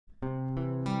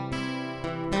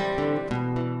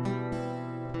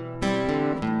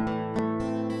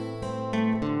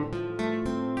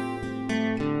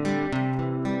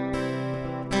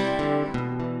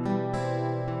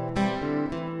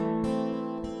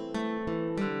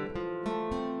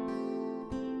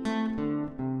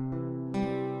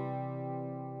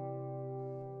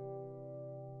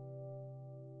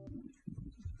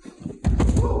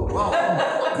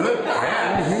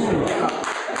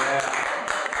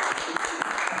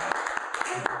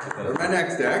For my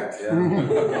next act.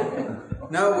 Yeah.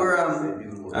 No, we're all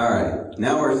right.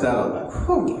 Now we're settled.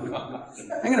 Whew.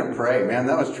 I'm gonna pray, man.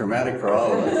 That was traumatic for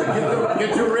all of us.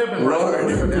 Get your ribbon.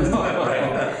 Lord,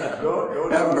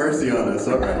 have mercy on us.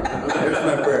 All right. Here's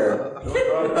my prayer.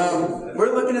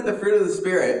 We're looking at the fruit of the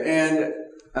Spirit, and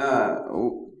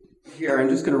here I'm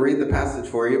just going to read the passage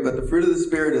for you. But the fruit of the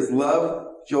Spirit is love,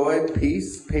 joy,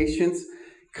 peace, patience,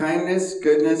 kindness,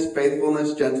 goodness,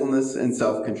 faithfulness, gentleness, and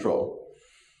self-control.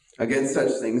 Against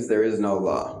such things there is no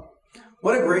law.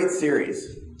 What a great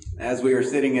series as we were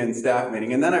sitting in staff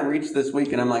meeting. And then I reached this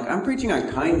week and I'm like, I'm preaching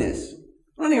on kindness.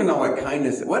 I don't even know what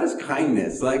kindness is. What is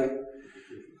kindness? Like,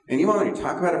 and you want me to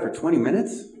talk about it for 20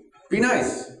 minutes? Be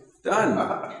nice. Done.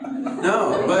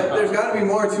 No, but there's got to be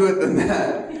more to it than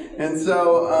that. And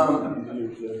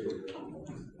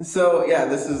so yeah,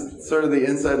 this is sort of the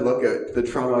inside look at the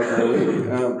trauma of our week.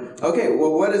 Okay,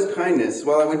 well, what is kindness?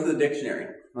 Well, I went to the dictionary.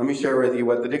 Let me share with you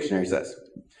what the dictionary says.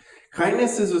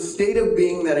 Kindness is a state of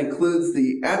being that includes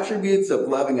the attributes of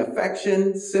loving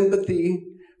affection, sympathy,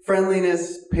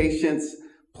 friendliness, patience,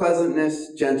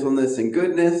 pleasantness, gentleness, and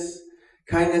goodness.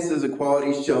 Kindness is a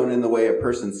quality shown in the way a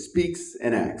person speaks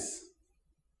and acts.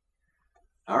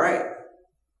 All right.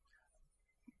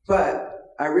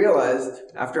 But I realized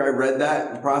after I read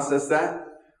that and processed that,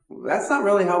 that's not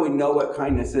really how we know what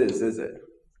kindness is it?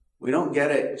 We don't get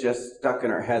it just stuck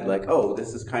in our head like, oh,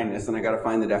 this is kindness, and I got to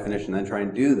find the definition and then try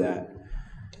and do that.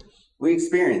 We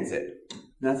experience it.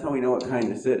 That's how we know what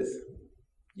kindness is.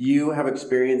 You have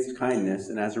experienced kindness,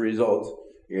 and as a result,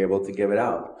 you're able to give it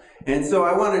out. And so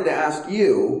I wanted to ask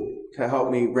you to help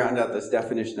me round out this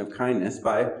definition of kindness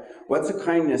by what's a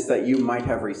kindness that you might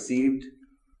have received,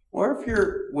 or if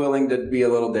you're willing to be a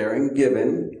little daring,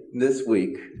 given this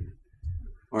week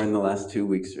or in the last 2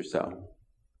 weeks or so.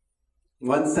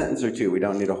 One sentence or two. We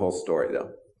don't need a whole story,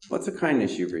 though. What's a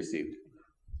kindness you've received?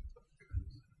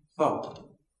 Oh.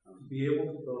 Be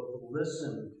able to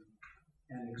listen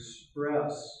and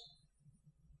express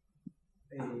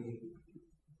a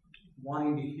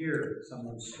wanting to hear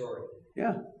someone's story.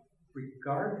 Yeah.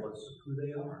 Regardless of who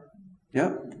they are.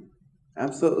 Yep.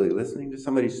 Absolutely. Listening to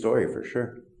somebody's story, for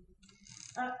sure.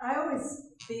 I always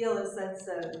feel a sense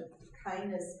of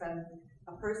kindness from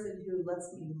a person who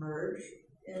lets me merge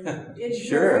in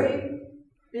sure. very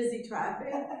busy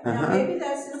traffic. Now, maybe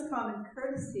that's just common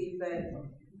courtesy, but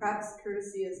perhaps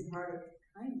courtesy is part of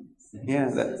kindness. Yeah,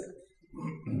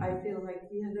 I feel like,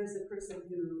 there's a person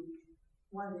who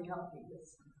wanted to help me with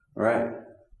something. Right.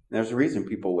 There's a reason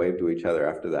people wave to each other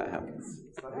after that happens.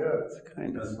 It's a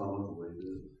kindness.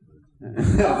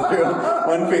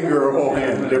 One finger or whole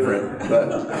hand, different.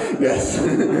 But yes,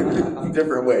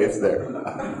 different waves there.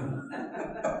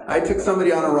 I took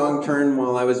somebody on a wrong turn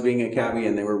while I was being a cabbie,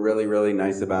 and they were really, really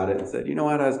nice about it and said, you know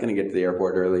what, I was going to get to the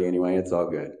airport early anyway, it's all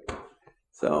good.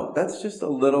 So that's just a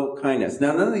little kindness.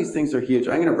 Now, none of these things are huge.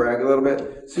 I'm going to brag a little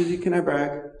bit. Susie, can I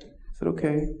brag? Is it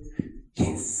okay?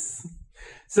 Yes.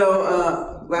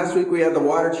 So last week we had the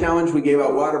water challenge. We gave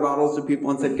out water bottles to people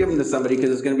and said, give them to somebody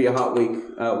because it's going to be a hot week.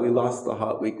 We lost the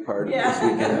hot week part of this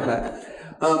weekend. But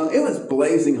it was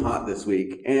blazing hot this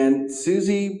week. And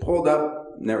Susie pulled up,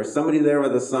 and there was somebody there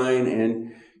with a sign,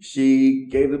 and she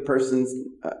gave the person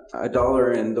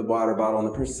 $1 in the water bottle, and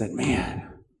the person said, man,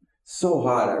 so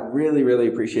hot. I really, really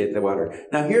appreciate the water.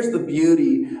 Now, here's the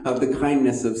beauty of the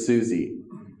kindness of Susie.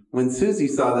 When Susie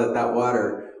saw that that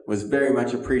water was very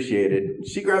much appreciated,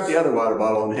 she grabbed the other water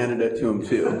bottle and handed it to him,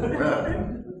 too.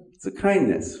 It's a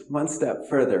kindness, one step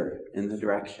further in the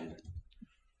direction.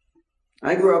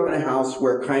 I grew up in a house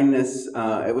where kindness,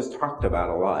 it was talked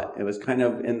about a lot. It was kind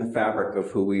of in the fabric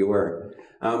of who we were.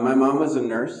 My mom was a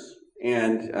nurse,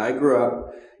 and I grew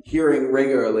up hearing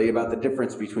regularly about the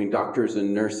difference between doctors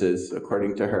and nurses,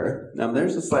 according to her. Now,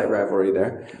 there's a slight rivalry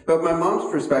there. But my mom's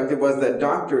perspective was that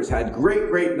doctors had great,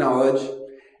 great knowledge,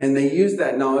 and they used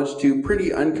that knowledge to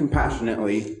pretty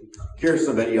uncompassionately cure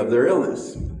somebody of their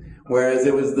illness. Whereas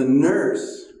it was the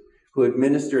nurse who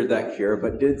administered that cure,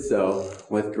 but did so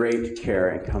with great care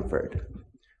and comfort.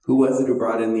 Who was it who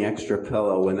brought in the extra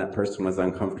pillow when that person was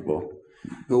uncomfortable?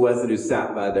 Who was it who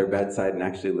sat by their bedside and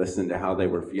actually listened to how they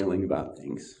were feeling about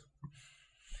things?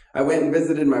 I went and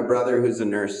visited my brother, who's a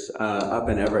nurse up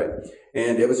in Everett,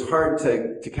 and it was hard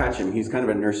to catch him. He's kind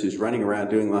of a nurse who's running around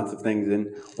doing lots of things,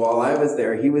 and while I was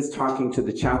there, he was talking to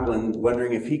the chaplain,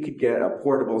 wondering if he could get a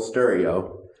portable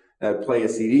stereo that would play a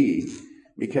CD,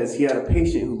 because he had a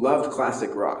patient who loved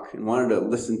classic rock and wanted to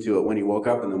listen to it when he woke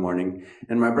up in the morning,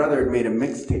 and my brother had made a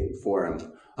mixtape for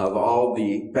him of all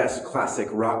the best classic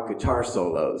rock guitar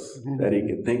solos that he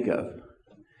could think of.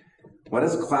 What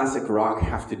does classic rock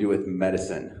have to do with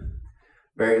medicine?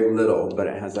 very little, but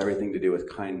it has everything to do with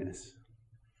kindness.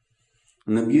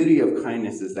 And the beauty of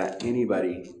kindness is that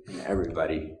anybody and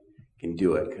everybody can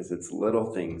do it, because it's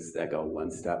little things that go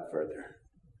one step further.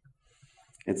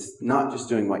 It's not just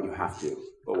doing what you have to,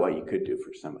 but what you could do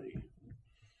for somebody.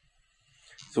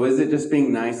 So is it just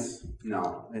being nice?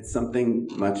 No, it's something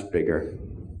much bigger.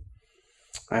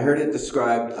 I heard it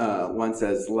described once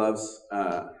as love's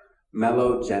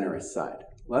mellow, generous side.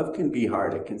 Love can be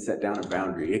hard. It can set down a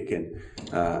boundary. It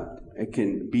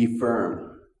can be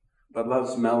firm. But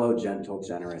love's mellow, gentle,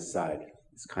 generous side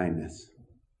is kindness.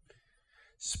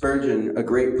 Spurgeon, a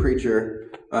great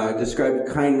preacher, described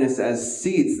kindness as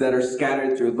seeds that are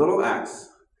scattered through little acts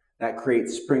that create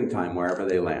springtime wherever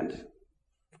they land.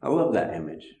 I love that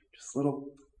image. Just little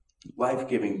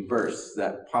life-giving bursts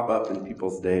that pop up in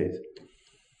people's days.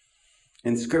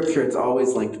 In Scripture, it's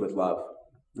always linked with love.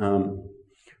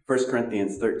 1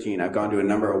 Corinthians 13. I've gone to a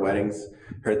number of weddings,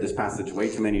 heard this passage way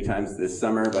too many times this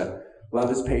summer, but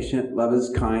love is patient, love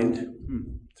is kind.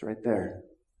 It's right there.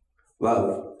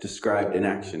 Love, described in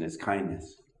action, is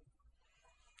kindness.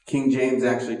 King James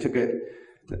actually took it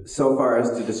so far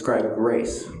as to describe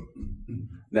grace,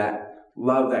 that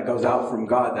love that goes out from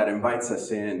God, that invites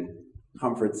us in,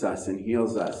 comforts us, and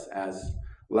heals us, as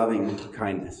loving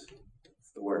kindness.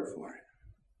 That's the word for it.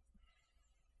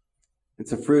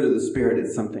 It's a fruit of the Spirit.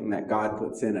 It's something that God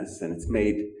puts in us, and it's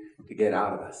made to get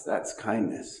out of us. That's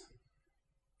kindness.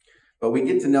 But we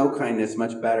get to know kindness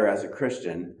much better as a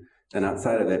Christian than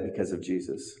outside of it because of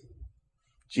Jesus.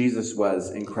 Jesus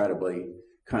was incredibly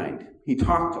kind. He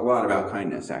talked a lot about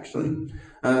kindness, actually.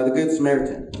 The Good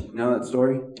Samaritan. You know that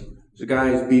story? There's a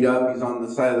guy who's beat up. He's on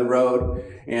the side of the road.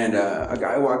 And a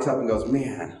guy walks up and goes,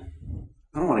 man,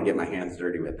 I don't want to get my hands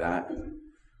dirty with that.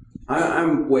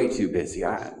 I'm way too busy.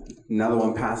 Another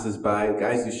one passes by. The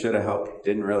guys who should have helped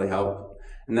didn't really help.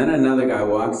 And then another guy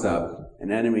walks up,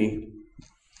 an enemy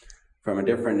from a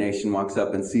different nation walks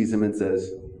up and sees him and says,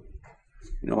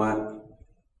 you know what?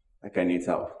 That guy needs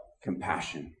help.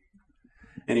 Compassion.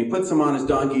 And he puts him on his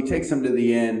donkey, takes him to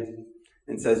the inn,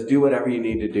 and says, do whatever you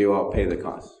need to do. I'll pay the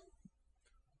cost.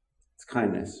 It's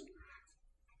kindness.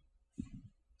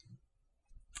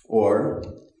 Or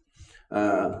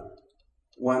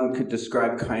one could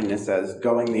describe kindness as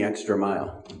going the extra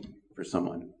mile for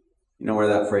someone. You know where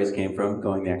that phrase came from,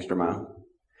 going the extra mile?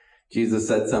 Jesus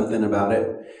said something about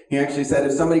it. He actually said,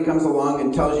 if somebody comes along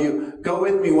and tells you, go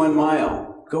with me 1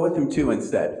 mile, go with him 2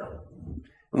 instead.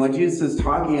 And what Jesus is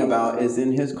talking about is,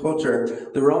 in his culture,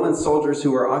 the Roman soldiers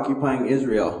who were occupying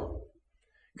Israel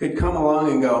could come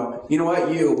along and go, you know what,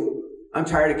 I'm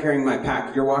tired of carrying my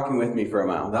pack. You're walking with me for 1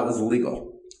 mile. That was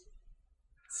illegal.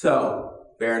 So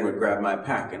Baron would grab my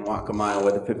pack and walk 1 mile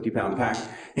with a 50-pound pack.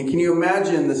 And can you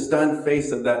imagine the stunned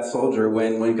face of that soldier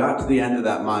when he got to the end of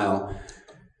that mile,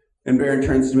 and Baron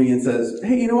turns to me and says,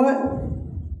 hey, you know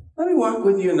what? Let me walk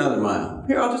with you another mile.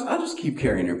 Here, I'll just keep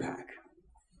carrying your pack.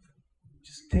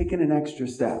 Just taking an extra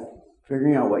step,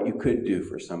 figuring out what you could do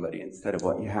for somebody instead of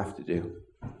what you have to do.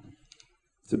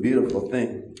 It's a beautiful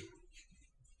thing.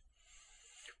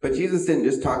 But Jesus didn't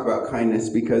just talk about kindness,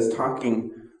 because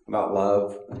talking about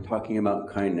love and talking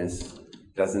about kindness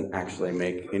doesn't actually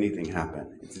make anything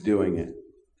happen. It's doing it.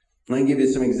 Let me give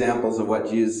you some examples of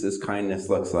what Jesus' kindness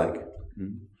looks like.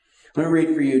 Let me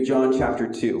read for you John chapter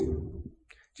 2,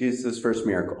 Jesus' first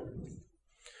miracle.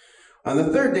 On the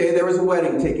 3rd day, there was a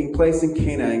wedding taking place in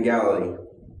Cana in Galilee.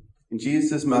 And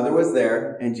Jesus' mother was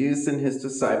there, and Jesus and his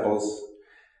disciples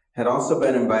had also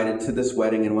been invited to this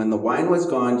wedding. And when the wine was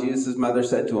gone, Jesus' mother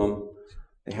said to him,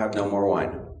 they have no more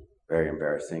wine. Very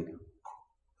embarrassing.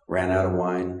 Ran out of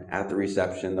wine at the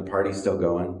reception. The party's still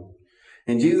going.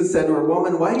 And Jesus said to her,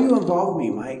 woman, why do you involve me?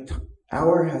 My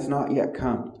hour has not yet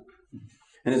come.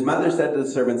 And his mother said to the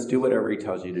servants, do whatever he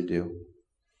tells you to do.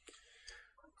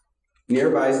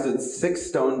 Nearby stood 6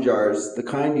 stone jars, the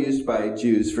kind used by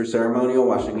Jews for ceremonial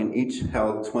washing, and each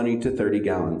held 20 to 30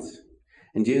 gallons.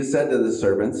 And Jesus said to the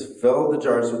servants, fill the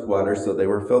jars with water, so they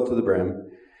were filled to the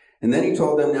brim. And then he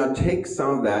told them, now take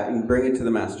some of that and bring it to the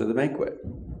master of the banquet.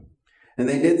 And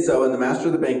they did so, and the master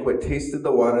of the banquet tasted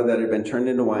the water that had been turned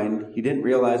into wine. He didn't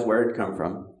realize where it had come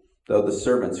from, though the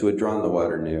servants who had drawn the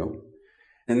water knew.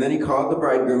 And then he called the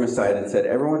bridegroom aside and said,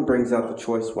 everyone brings out the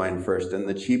choice wine first, and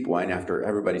the cheap wine after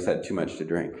everybody's had too much to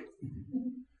drink.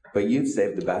 But you've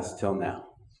saved the best till now.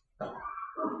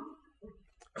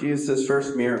 Jesus'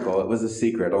 first miracle, it was a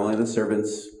secret. Only the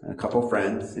servants and a couple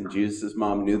friends and Jesus'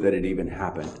 mom knew that it even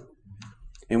happened.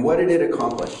 And what did it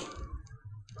accomplish?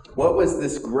 What was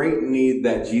this great need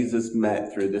that Jesus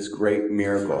met through this great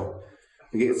miracle?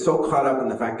 We get so caught up in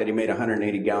the fact that he made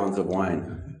 180 gallons of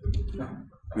wine.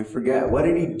 We forget, what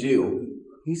did he do?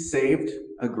 He saved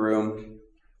a groom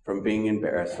from being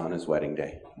embarrassed on his wedding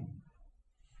day.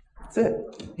 That's it.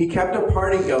 He kept a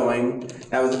party going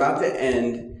that was about to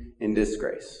end in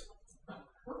disgrace.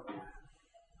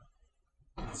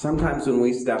 Sometimes when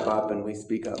we step up and we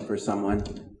speak up for someone,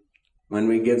 when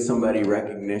we give somebody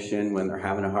recognition when they're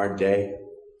having a hard day,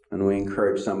 when we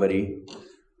encourage somebody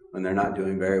when they're not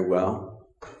doing very well,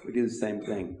 we do the same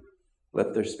thing.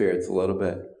 Lift their spirits a little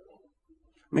bit.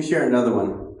 Let me share another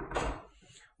one.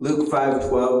 Luke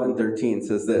 5:12 and 13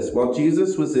 says this: While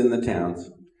Jesus was in the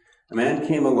towns, a man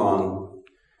came along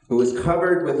who was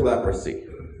covered with leprosy.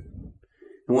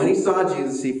 And when he saw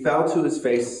Jesus, he fell to his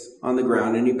face on the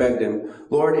ground and he begged him,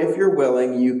 Lord, if you're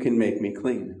willing, you can make me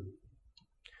clean.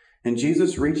 And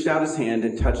Jesus reached out his hand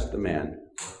and touched the man.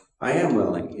 I am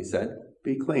willing, he said,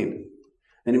 be clean.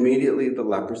 And immediately the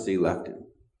leprosy left him.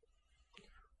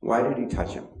 Why did he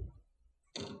touch him?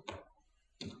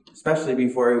 Especially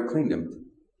before he cleaned him.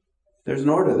 There's an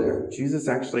order there. Jesus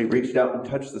actually reached out and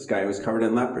touched this guy who was covered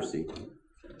in leprosy.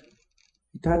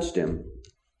 He touched him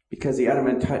because he hadn't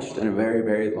been touched in a very,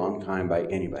 very long time by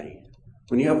anybody.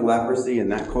 When you have leprosy in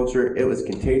that culture, it was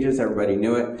contagious. Everybody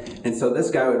knew it. And so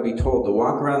this guy would be told to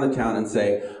walk around the town and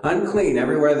say, unclean,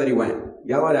 everywhere that he went.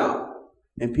 Yell it out.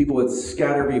 And people would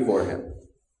scatter before him.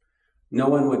 No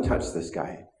one would touch this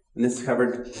guy. And this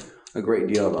covered a great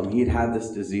deal of him. He'd had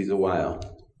this disease a while.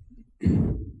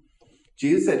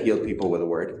 Jesus had healed people with a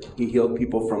word. He healed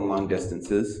people from long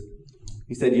distances.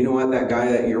 He said, you know what, that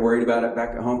guy that you're worried about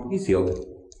back at home, he's healed.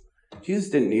 Jesus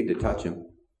didn't need to touch him.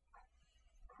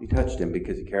 He touched him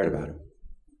because he cared about him.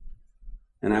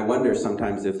 And I wonder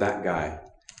sometimes if that guy,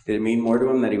 did it mean more to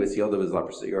him that he was healed of his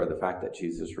leprosy or the fact that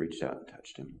Jesus reached out and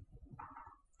touched him?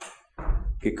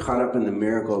 Get caught up in the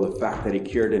miracle of the fact that he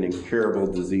cured an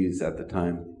incurable disease at the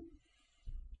time.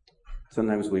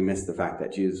 Sometimes we miss the fact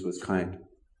that Jesus was kind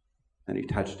and he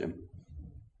touched him.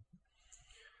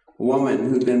 A woman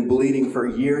who'd been bleeding for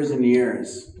years and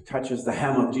years touches the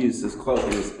hem of Jesus' cloak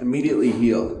and is immediately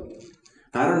healed.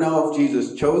 I don't know if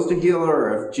Jesus chose to heal her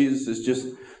or if Jesus is just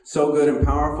so good and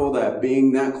powerful that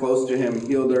being that close to him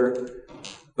healed her.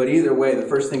 But either way, the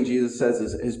first thing Jesus says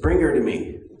is bring her to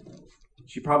me.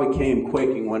 She probably came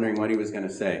quaking, wondering what he was going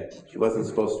to say. She wasn't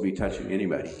supposed to be touching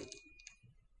anybody.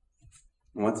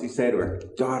 And what's he say to her?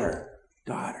 Daughter,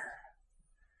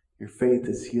 your faith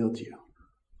has healed you.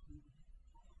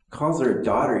 Calls her a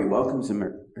daughter. He welcomes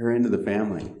her into the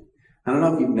family. I don't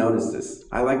know if you've noticed this.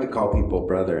 I like to call people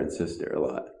brother and sister a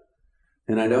lot.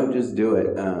 And I don't just do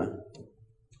it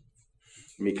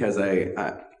because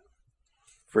I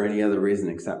for any other reason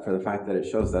except for the fact that it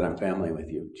shows that I'm family with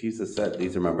you. Jesus said,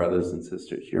 these are my brothers and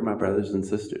sisters. You're my brothers and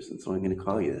sisters, and so I'm going to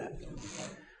call you that.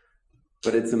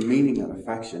 But it's a meaning of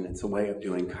affection. It's a way of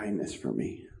doing kindness for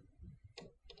me.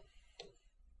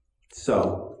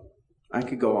 So, I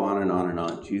could go on and on and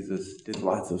on. Jesus did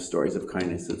lots of stories of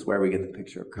kindness. It's where we get the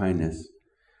picture of kindness.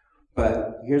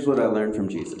 But here's what I learned from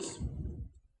Jesus.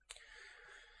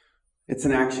 It's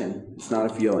an action. It's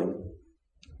not a feeling.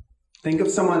 Think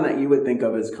of someone that you would think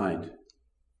of as kind.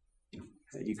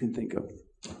 That you can think of.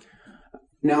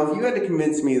 Now, if you had to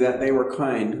convince me that they were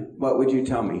kind, what would you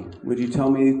tell me? Would you tell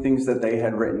me things that they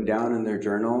had written down in their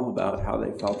journal about how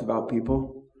they felt about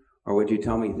people? Or would you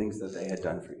tell me things that they had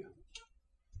done for you?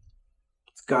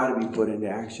 It's got to be put into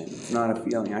action. It's not a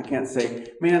feeling. I can't say,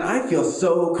 man, I feel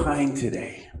so kind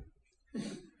today.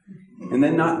 And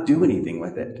then not do anything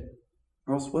with it.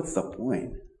 Or else what's the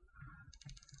point?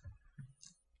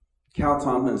 Cal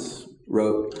Thomas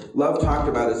wrote, love talked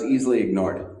about is easily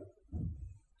ignored.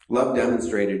 Love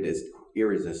demonstrated is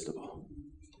irresistible.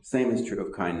 Same is true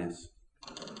of kindness.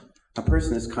 A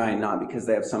person is kind not because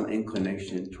they have some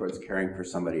inclination towards caring for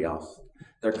somebody else.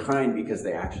 They're kind because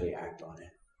they actually act on it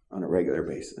on a regular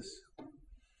basis.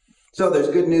 So there's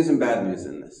good news and bad news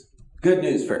in this. Good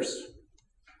news first.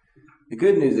 The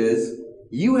good news is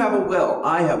you have a will.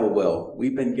 I have a will.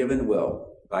 We've been given will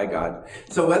by God.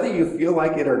 So whether you feel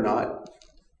like it or not,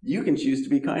 you can choose to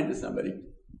be kind to somebody.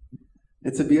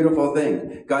 It's a beautiful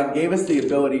thing. God gave us the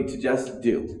ability to just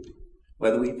do,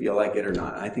 whether we feel like it or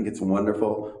not. I think it's a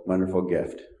wonderful, wonderful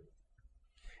gift.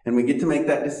 And we get to make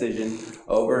that decision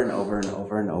over and over and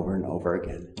over and over and over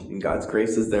again. And God's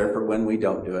grace is there for when we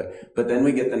don't do it. But then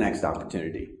we get the next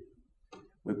opportunity.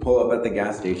 We pull up at the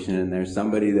gas station and there's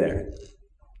somebody there.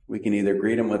 We can either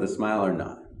greet them with a smile or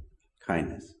not.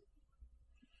 Kindness.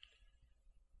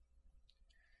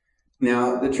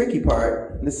 Now, the tricky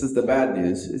part, this is the bad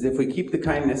news, is if we keep the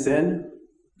kindness in,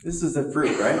 this is the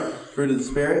fruit, right? Fruit of the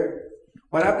Spirit.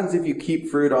 What happens if you keep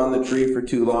fruit on the tree for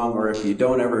too long, or if you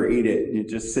don't ever eat it and it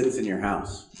just sits in your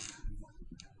house?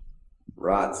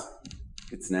 Rots.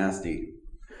 It's nasty.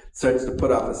 starts to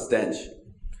put off a stench.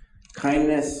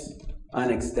 Kindness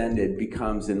unextended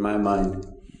becomes, in my mind,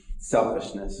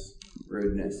 selfishness,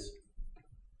 rudeness.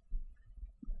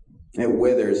 It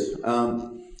withers.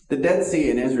 The Dead Sea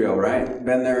in Israel, right?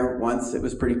 Been there once. It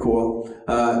was pretty cool.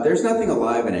 There's nothing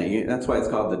alive in it. That's why it's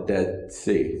called the Dead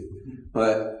Sea.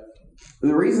 But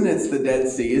the reason it's the Dead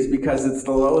Sea is because it's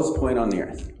the lowest point on the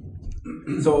earth.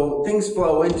 So things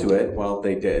flow into it. Well,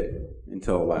 they did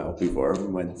until a while before,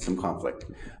 when some conflict.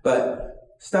 But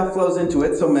stuff flows into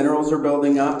it, so minerals are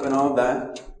building up and all of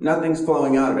that. Nothing's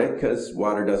flowing out of it because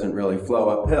water doesn't really flow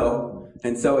uphill.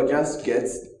 And so it just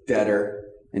gets deader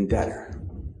and deader.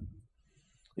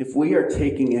 If we are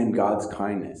taking in God's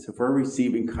kindness, if we're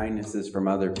receiving kindnesses from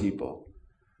other people,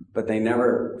 but they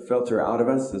never filter out of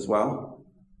us as well,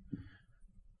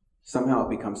 somehow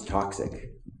it becomes toxic.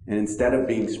 And instead of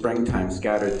being springtime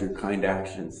scattered through kind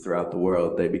actions throughout the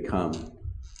world, they become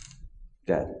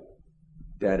dead.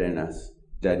 Dead in us,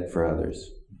 dead for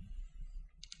others.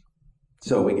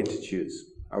 So we get to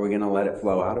choose. Are we going to let it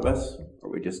flow out of us, or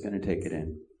are we just going to take it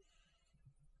in?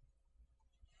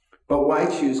 But why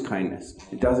choose kindness?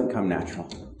 It doesn't come natural.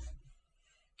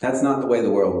 That's not the way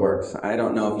the world works. I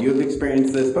don't know if you've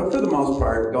experienced this, but for the most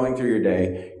part, going through your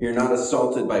day, you're not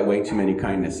assaulted by way too many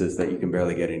kindnesses that you can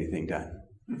barely get anything done.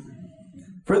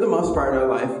 For the most part, our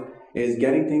life is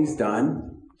getting things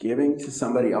done, giving to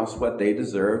somebody else what they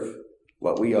deserve,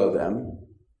 what we owe them.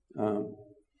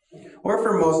 Or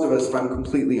for most of us, if I'm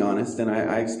completely honest, and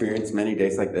I experience many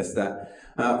days like this, that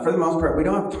for the most part, we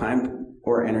don't have time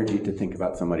or energy to think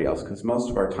about somebody else, because most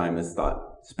of our time is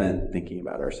spent thinking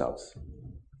about ourselves.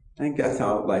 I think that's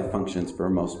how life functions for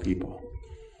most people.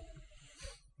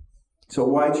 So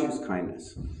why choose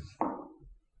kindness?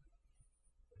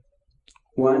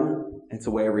 One, it's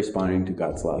a way of responding to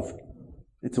God's love.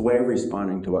 It's a way of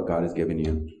responding to what God has given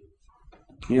you.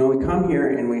 You know, we come here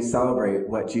and we celebrate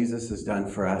what Jesus has done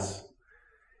for us.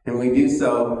 And we do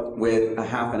so with a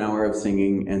half an hour of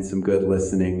singing and some good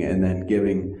listening and then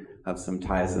giving of some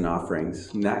tithes and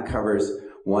offerings. And that covers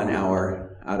 1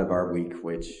 hour out of our week,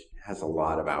 which has a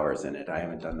lot of hours in it. I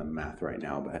haven't done the math right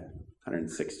now, but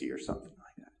 160 or something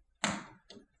like that.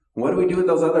 What do we do with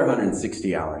those other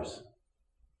 160 hours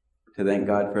to thank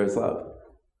God for his love?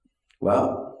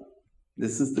 Well,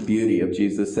 this is the beauty of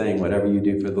Jesus saying, whatever you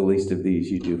do for the least of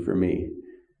these, you do for me.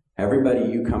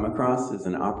 Everybody you come across is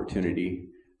an opportunity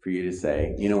for you to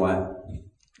say, you know what?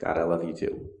 God, I love you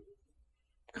too.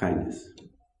 Kindness.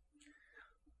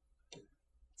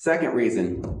 Second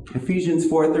reason, Ephesians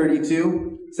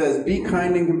 4:32 says, be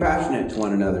kind and compassionate to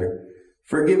one another,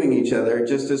 forgiving each other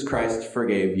just as Christ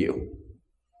forgave you.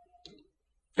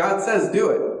 God says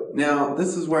do it. Now,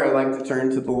 this is where I like to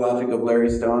turn to the logic of Larry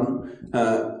Stone,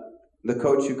 the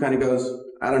coach who kind of goes,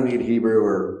 I don't need Hebrew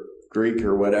or Greek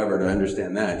or whatever to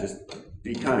understand that. Just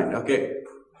be kind. Okay,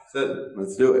 so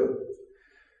let's do it.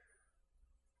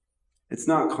 It's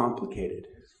not complicated.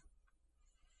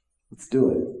 Let's do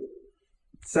it.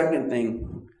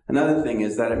 Another thing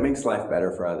is that it makes life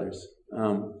better for others.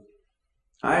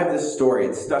 I have this story.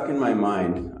 It's stuck in my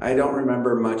mind. I don't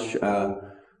remember much of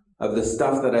the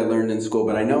stuff that I learned in school,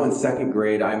 but I know in second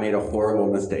grade I made a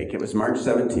horrible mistake. It was March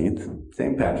 17th,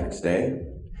 St. Patrick's Day,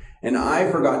 and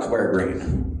I forgot to wear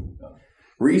green.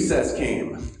 Recess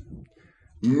came.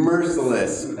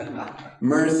 Merciless.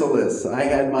 I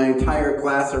had my entire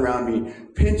class around me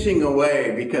pinching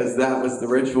away because that was the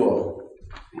ritual.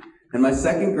 And my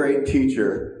second grade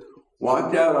teacher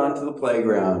walked out onto the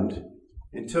playground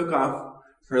and took off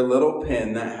her little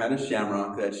pin that had a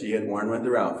shamrock that she had worn with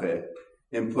her outfit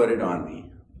and put it on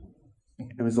me.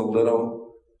 It was a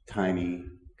little tiny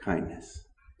kindness,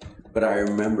 but I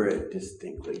remember it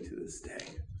distinctly to this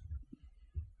day.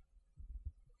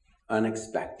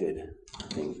 Unexpected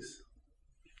things.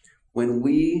 When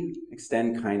we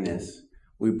extend kindness,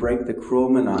 we break the cruel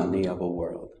monotony of a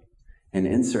world and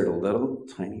insert a little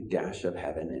tiny dash of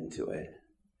heaven into it.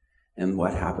 And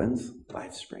what happens?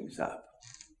 Life springs up.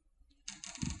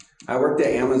 I worked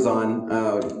at Amazon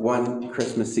one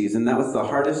Christmas season. That was the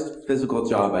hardest physical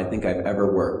job I think I've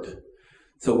ever worked.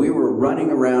 So we were running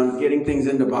around, getting things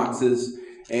into boxes,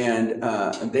 and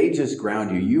they just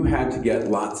ground you. You had to get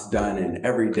lots done in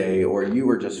every day, or you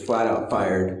were just flat out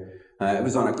fired. It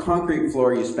was on a concrete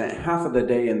floor. You spent half of the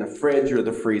day in the fridge or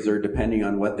the freezer, depending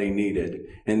on what they needed,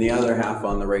 and the other half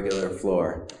on the regular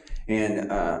floor.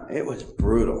 And it was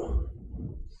brutal.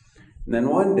 And then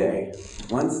one day,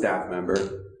 one staff member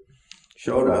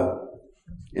showed up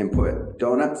and put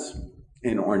donuts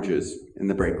and oranges in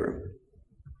the break room.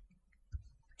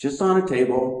 Just on a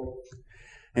table.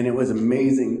 And it was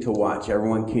amazing to watch.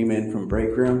 Everyone came in from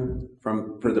break room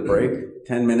for the break.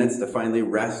 10 minutes to finally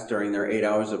rest during their 8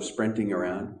 hours of sprinting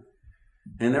around.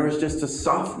 And there was just a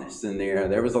softness in the air.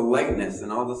 There was a lightness,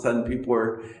 and all of a sudden people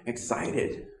were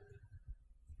excited.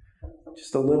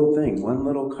 Just a little thing, one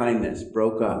little kindness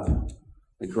broke up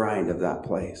the grind of that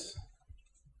place.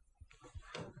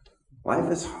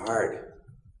 Life is hard.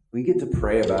 We get to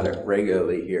pray about it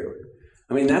regularly here.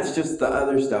 I mean, that's just the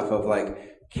other stuff of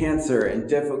like cancer and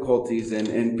difficulties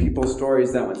and people's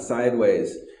stories that went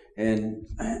sideways. And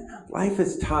life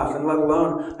is tough, and let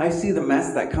alone, I see the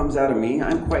mess that comes out of me.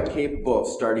 I'm quite capable of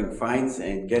starting fights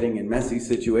and getting in messy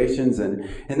situations. And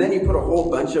then you put a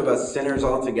whole bunch of us sinners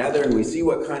all together, and we see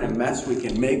what kind of mess we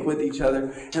can make with each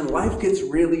other. And life gets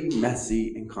really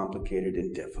messy and complicated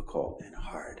and difficult and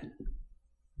hard.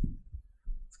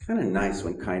 It's kind of nice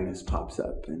when kindness pops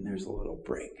up and there's a little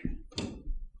break.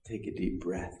 Take a deep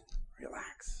breath,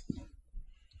 relax.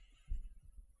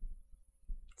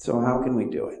 So how can we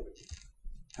do it?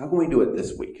 How can we do it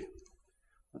this week?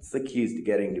 What's the keys to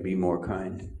getting to be more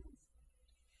kind?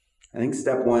 I think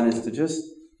step one is to just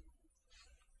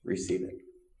receive it.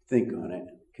 Think on it.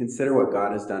 Consider what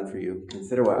God has done for you.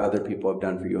 Consider what other people have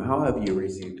done for you. How have you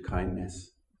received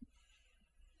kindness?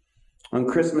 On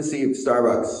Christmas Eve,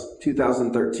 Starbucks,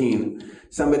 2013,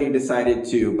 somebody decided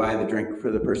to buy the drink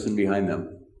for the person behind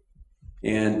them.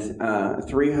 And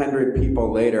 300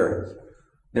 people later,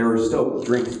 there were still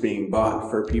drinks being bought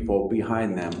for people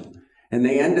behind them. And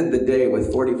they ended the day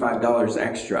with $45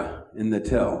 extra in the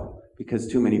till because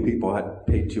too many people had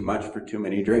paid too much for too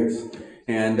many drinks.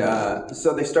 And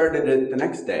so they started it the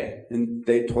next day. And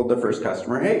they told the first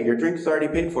customer, hey, your drink's already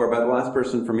paid for by the last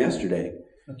person from yesterday.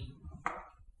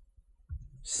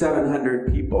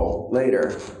 700 people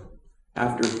later,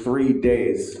 after 3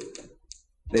 days,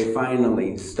 they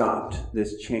finally stopped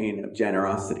this chain of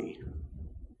generosity.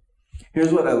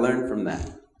 Here's what I learned from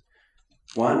that.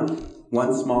 One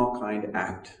small kind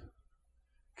act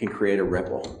can create a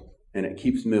ripple, and it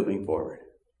keeps moving forward.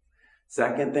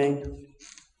 Second thing,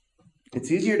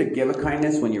 it's easier to give a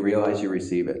kindness when you realize you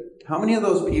receive it. How many of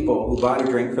those people who bought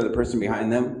a drink for the person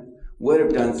behind them would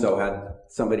have done so had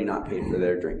somebody not paid for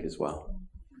their drink as well?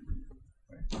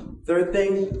 Third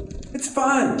thing, it's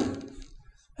fun.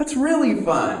 That's really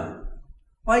fun.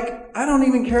 Like, I don't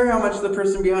even care how much the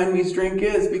person behind me's drink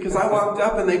is because I walked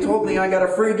up and they told me I got a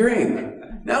free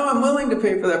drink. Now I'm willing to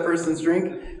pay for that person's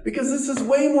drink because this is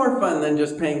way more fun than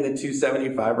just paying the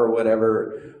 $2.75 or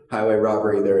whatever highway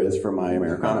robbery there is for my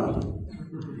Americano.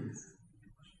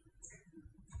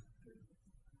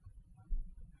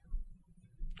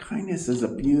 Kindness is a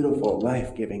beautiful,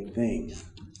 life-giving thing.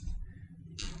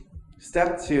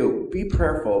 Step 2, be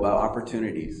prayerful about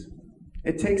opportunities.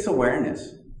 It takes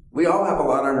awareness. We all have a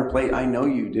lot on our plate. I know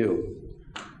you do.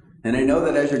 And I know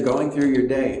that as you're going through your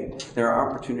day, there are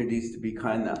opportunities to be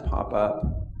kind that pop up.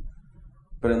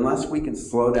 But unless we can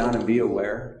slow down and be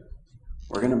aware,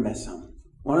 we're going to miss them.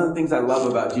 One of the things I love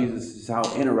about Jesus is how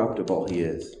interruptible he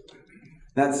is.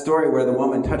 That story where the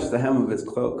woman touched the hem of his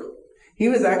cloak. He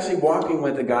was actually walking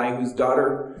with a guy whose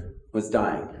daughter was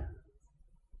dying.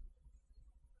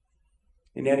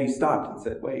 And yet he stopped and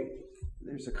said, wait,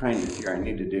 there's a kindness here I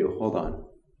need to do. Hold on.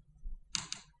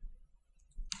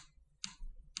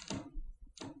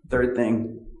 Third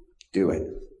thing, do it.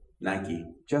 Nike,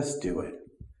 just do it.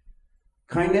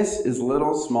 Kindness is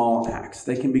little, small acts.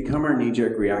 They can become our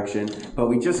knee-jerk reaction, but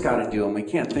we just got to do them. We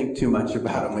can't think too much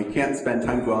about them. We can't spend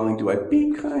time dwelling, do I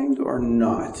be kind or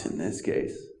not in this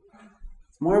case?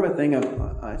 It's more of a thing of,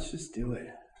 let's just do it.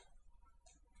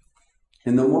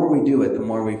 And the more we do it, the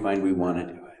more we find we want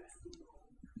to do it.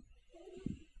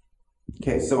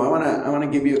 Okay, so I want to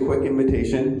give you a quick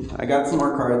invitation. I got some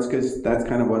more cards because that's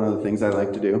kind of one of the things I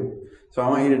like to do. So I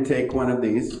want you to take one of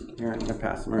these. Here, I'm going to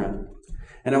pass them around.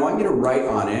 And I want you to write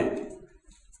on it.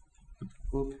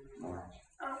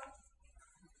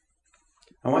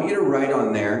 I want you to write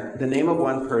on there the name of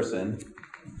one person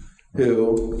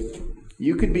who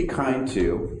you could be kind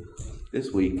to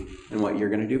this week and what you're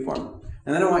going to do for them.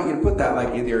 And then I want you to put that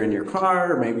like either in your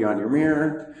car or maybe on your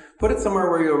mirror. Put it somewhere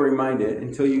where you'll remind it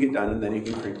until you get done, and then you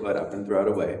can crinkle it up and throw it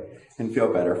away and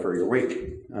feel better for your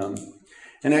week.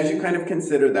 And as you kind of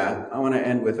consider that, I want to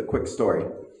end with a quick story.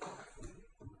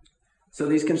 So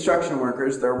these construction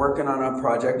workers, they're working on a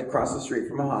project across the street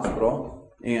from a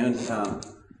hospital, and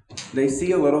they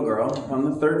see a little girl on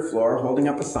the 3rd floor holding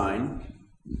up a sign,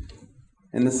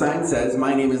 and the sign says,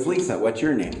 "My name is Lisa, what's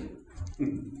your name?"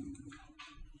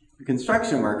 The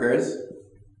construction workers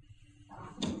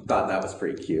thought that was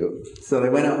pretty cute. So they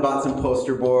went out and bought some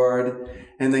poster board,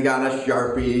 and they got a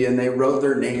Sharpie, and they wrote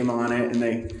their name on it, and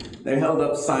they held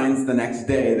up signs the next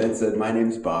day that said, "My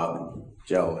name's Bob," and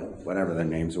Joe, and whatever their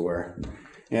names were.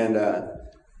 And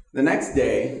the next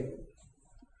day,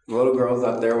 the little girl's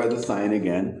up there with a sign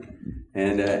again,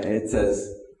 and it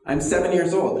says, "I'm 7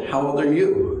 years old. How old are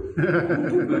you?"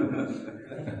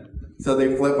 So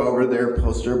they flip over their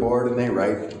poster board and they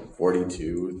write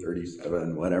 42,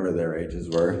 37, whatever their ages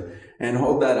were, and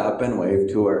hold that up and wave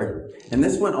to her. And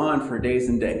this went on for days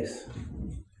and days.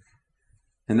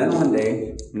 And then one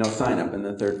day, no sign up in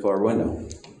the third floor window.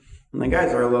 And the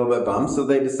guys are a little bit bummed, so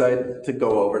they decide to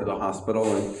go over to the hospital,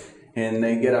 and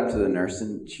they get up to the nurse,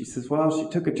 and she says, "Well, she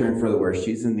took a turn for the worse.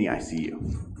 She's in the ICU."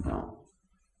 Well,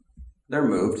 they're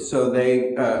moved, so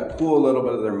they pool a little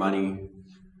bit of their money,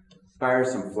 buy her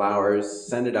some flowers,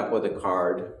 send it up with a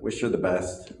card, wish her the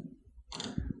best.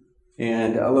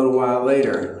 And a little while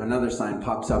later, another sign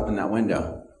pops up in that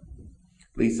window.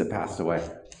 "Lisa passed away.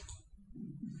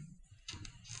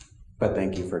 But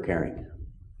thank you for caring."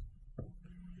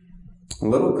 A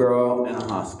little girl in a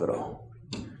hospital.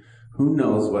 Who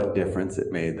knows what difference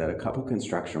it made that a couple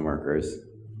construction workers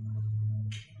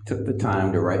took the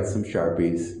time to write some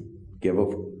Sharpies, give a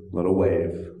little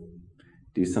wave,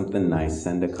 do something nice,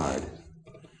 send a card.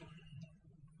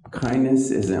 Kindness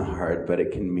isn't hard, but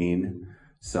it can mean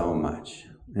so much.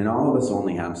 And all of us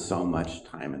only have so much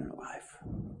time in our life.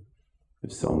 We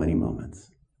have so many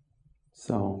moments.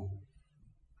 So,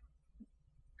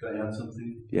 Can I add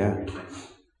something? yeah.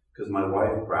 Because my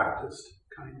wife practiced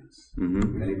kindness.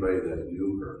 Mm-hmm. Anybody that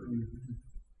knew her,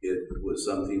 it was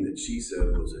something that she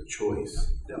said was a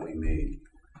choice that we made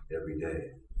every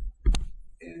day.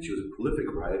 And she was a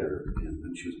prolific writer, and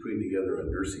when she was putting together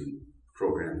a nursing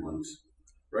program once,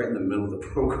 right in the middle of the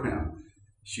program,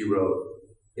 she wrote,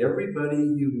 "Everybody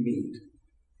you meet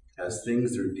has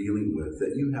things they're dealing with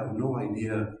that you have no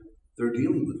idea they're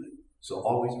dealing with it. So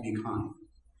always be kind.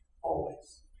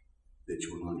 Always." That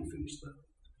you went on to finish the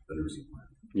nursing plan.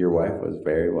 Your wife was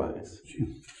very wise. She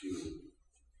was.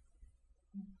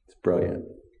 It's brilliant.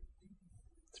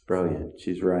 It's brilliant.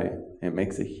 She's right. It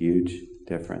makes a huge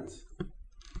difference.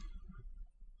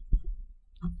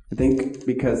 I think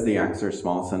because the acts are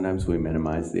small, sometimes we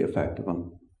minimize the effect of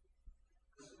them.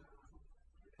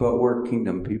 But we're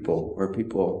kingdom people. We're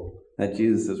people that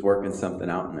Jesus is working something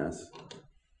out in us.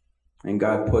 And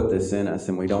God put this in us,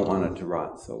 and we don't want it to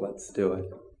rot, so let's do it.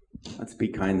 Let's be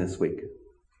kind this week.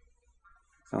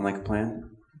 Sound like a plan?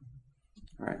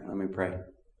 All right, let me pray.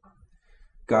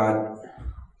 God,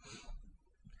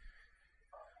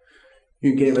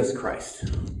 you gave us Christ.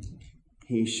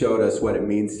 He showed us what it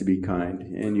means to be kind,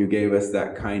 and you gave us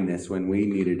that kindness when we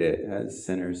needed it as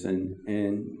sinners, and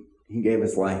he gave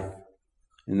us life.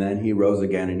 And then he rose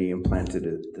again and he implanted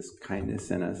this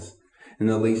kindness in us. And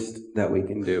the least that we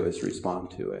can do is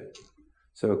respond to it.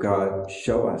 So God,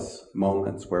 show us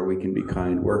moments where we can be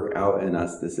kind. Work out in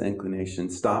us this inclination.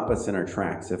 Stop us in our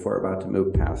tracks if we're about to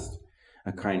move past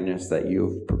a kindness that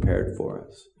you've prepared for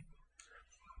us.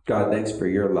 God, thanks for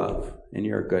your love and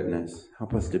your goodness.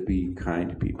 Help us to be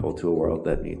kind people to a world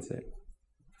that needs it.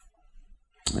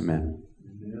 Amen.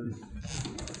 Amen.